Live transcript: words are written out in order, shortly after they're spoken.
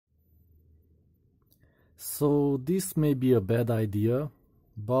So this may be a bad idea,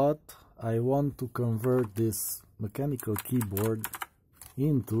 but I want to convert this mechanical keyboard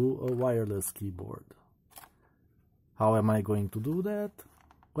into a wireless keyboard. How am I going to do that?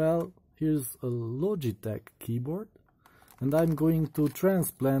 Well, here's a Logitech keyboard, and I'm going to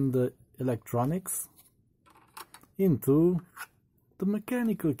transplant the electronics into the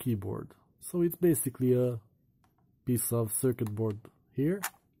mechanical keyboard. So it's basically a piece of circuit board here,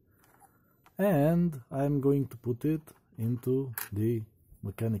 and I'm going to put it into the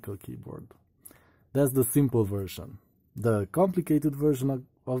mechanical keyboard. That's the simple version. The complicated version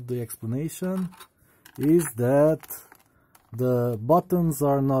of the explanation is that the buttons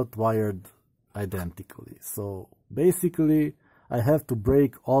are not wired identically. So basically I have to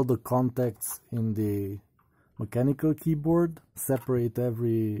break all the contacts in the mechanical keyboard, separate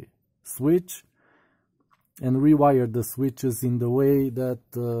every switch, and rewire the switches in the way that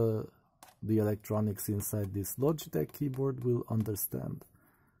the electronics inside this Logitech keyboard will understand.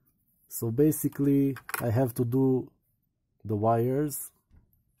 So basically I have to do the wires,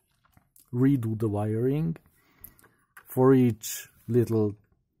 redo the wiring for each little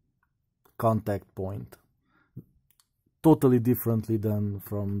contact point, totally differently than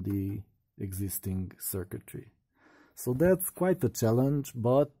from the existing circuitry. So that's quite a challenge,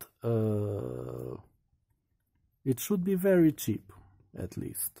 but it should be very cheap, at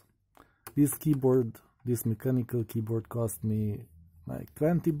least. This keyboard, this mechanical keyboard, cost me like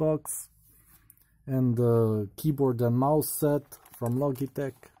 20 bucks, and the keyboard and mouse set from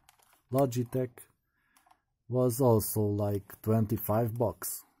Logitech was also like 25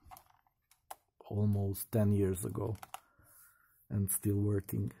 bucks, almost 10 years ago, and still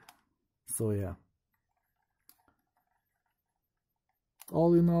working. So yeah,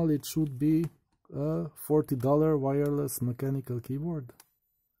 all in all it should be a $40 wireless mechanical keyboard.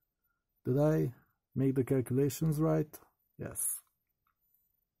 Did I make the calculations right? Yes.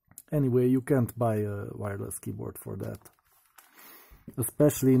 Anyway, you can't buy a wireless keyboard for that.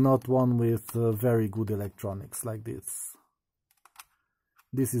 Especially not one with very good electronics like this.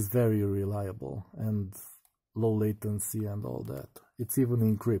 This is very reliable and low latency and all that. It's even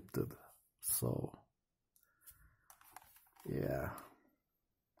encrypted. So, yeah.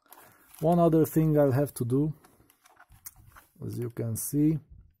 One other thing I'll have to do, as you can see,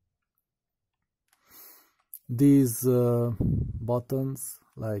 these buttons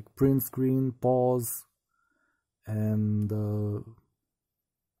like print screen, pause, and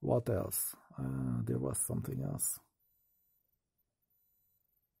what else? There was something else.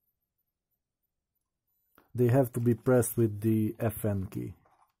 They have to be pressed with the FN key.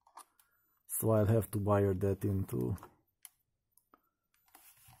 So I'll have to wire that into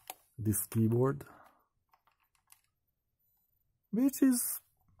this keyboard, which is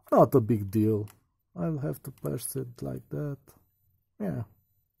not a big deal. I'll have to press it like that. Yeah.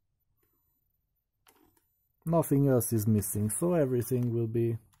 Nothing else is missing, so everything will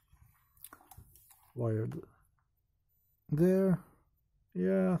be wired there.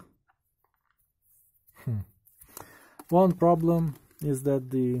 Yeah. One problem is that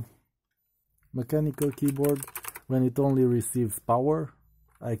the mechanical keyboard, when it only receives power,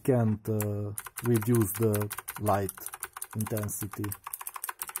 I can't reduce the light intensity.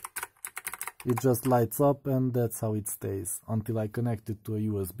 It just lights up and that's how it stays until I connect it to a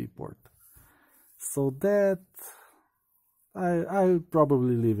USB port. So that I'll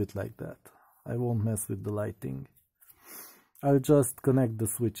probably leave it like that. I won't mess with the lighting. I'll just connect the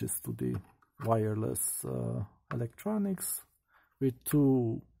switches to the wireless electronics with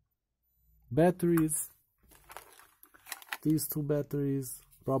two batteries. These two batteries,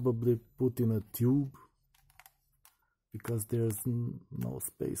 probably put in a tube because there's no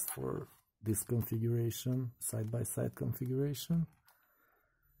space for this configuration, side-by-side configuration.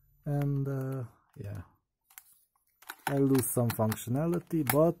 And yeah, I'll lose some functionality,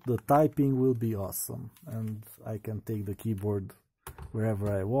 but the typing will be awesome, and I can take the keyboard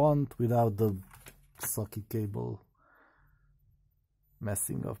wherever I want without the sucky cable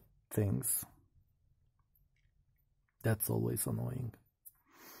messing up things. That's always annoying.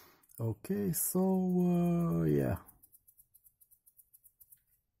 Okay, so yeah,